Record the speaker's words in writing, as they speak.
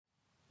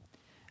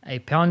A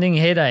pounding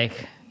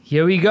headache.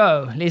 Here we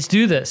go. Let's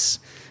do this.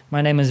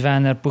 My name is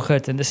Werner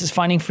Puchert, and this is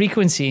Finding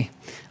Frequency.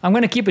 I'm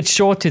going to keep it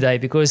short today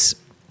because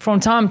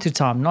from time to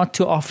time, not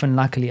too often,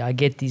 luckily, I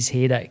get these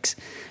headaches.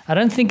 I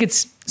don't think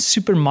it's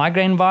super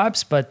migraine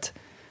vibes, but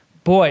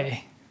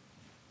boy,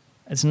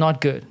 it's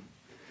not good.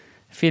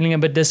 Feeling a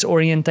bit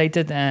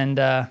disorientated,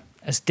 and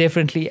it's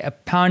definitely a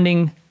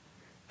pounding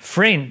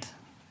friend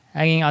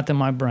hanging out in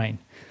my brain.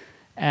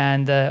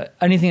 And the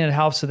only thing that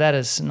helps with that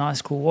is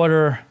nice cool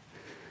water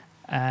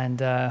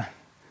and a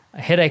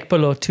headache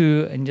pill or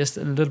two and just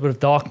a little bit of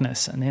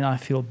darkness, and then I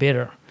feel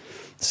better.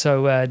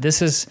 So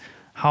this is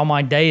how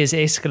my day is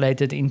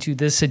escalated into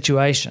this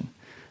situation.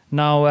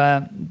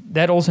 Now,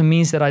 that also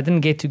means that I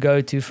didn't get to go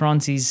to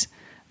Francie's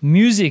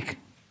music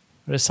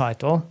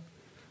recital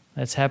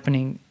that's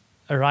happening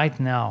right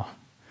now.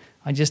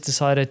 I just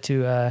decided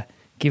to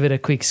give it a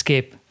quick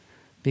skip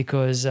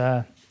because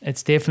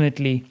it's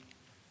definitely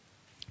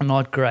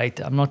not great.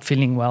 I'm not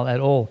feeling well at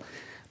all.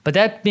 But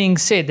that being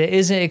said, there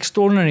is an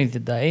extraordinary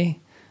today,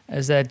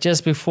 is that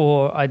just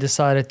before I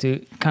decided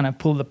to kind of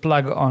pull the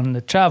plug on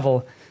the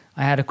travel,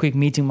 I had a quick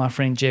meeting with my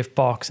friend Jeff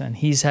Parks, and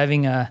he's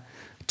having a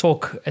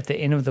talk at the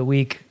end of the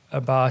week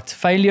about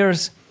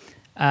failures.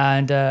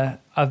 And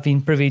I've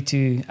been privy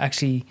to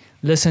actually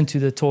listen to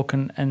the talk,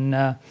 and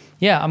I'm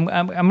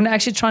going to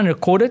actually try and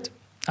record it.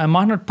 I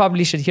might not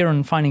publish it here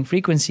on Finding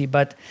Frequency,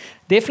 but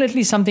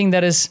definitely something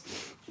that is,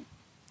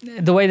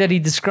 the way that he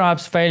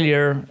describes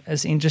failure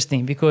is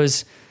interesting,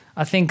 because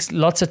I think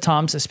lots of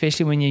times,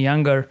 especially when you're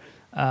younger,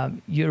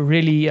 you're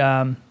really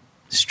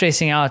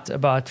stressing out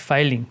about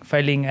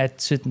failing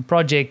at certain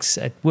projects,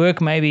 at work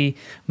maybe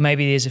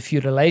there's a few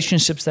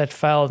relationships that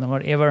failed and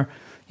whatever.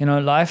 You know,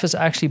 life is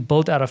actually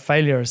built out of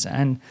failures,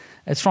 and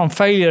it's from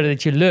failure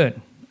that you learn,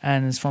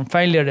 and it's from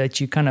failure that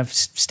you kind of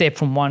step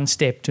from one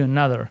step to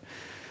another.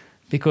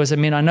 Because, I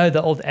mean, I know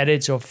the old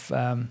adage of,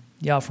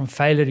 from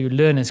failure you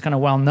learn is kind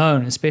of well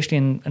known, especially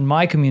in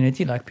my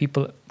community, like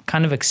people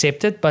kind of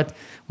accept it. But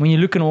when you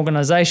look in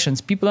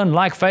organizations, people don't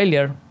like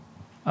failure.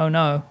 Oh,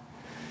 no.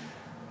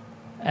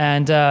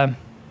 And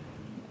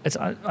it's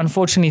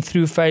unfortunately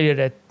through failure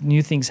that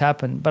new things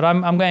happen. But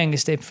I'm going a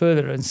step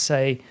further and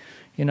say,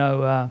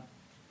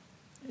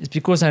 it's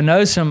because I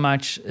know so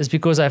much, it's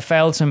because I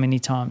failed so many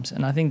times.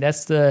 And I think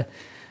that's the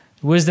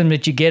wisdom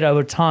that you get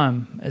over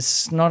time.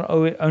 It's not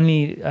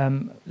only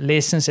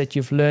lessons that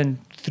you've learned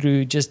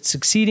through just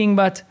succeeding,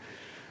 but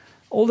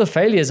all the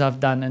failures I've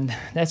done. And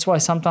that's why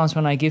sometimes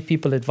when I give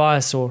people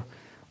advice or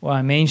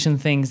I mention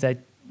things that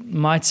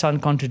might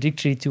sound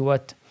contradictory to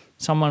what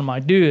someone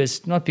might do,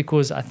 it's not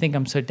because I think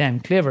I'm so damn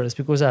clever. It's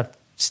because I've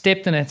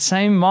stepped on that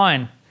same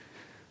mine.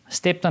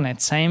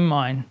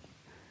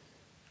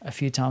 A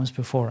few times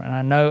before. And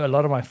I know a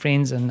lot of my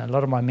friends and a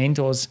lot of my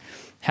mentors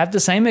have the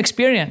same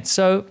experience.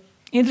 So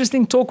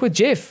interesting talk with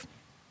Jeff.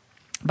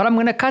 But I'm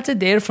going to cut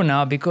it there for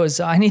now because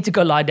I need to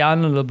go lie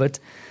down a little bit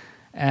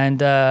and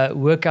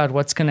work out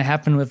what's going to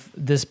happen with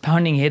this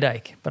pounding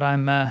headache. But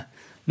I'm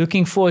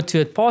looking forward to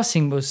it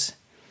passing because,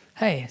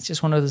 hey, it's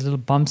just one of those little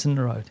bumps in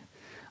the road.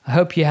 I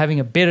hope you're having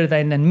a better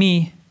day than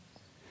me,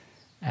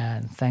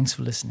 and thanks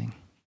for listening.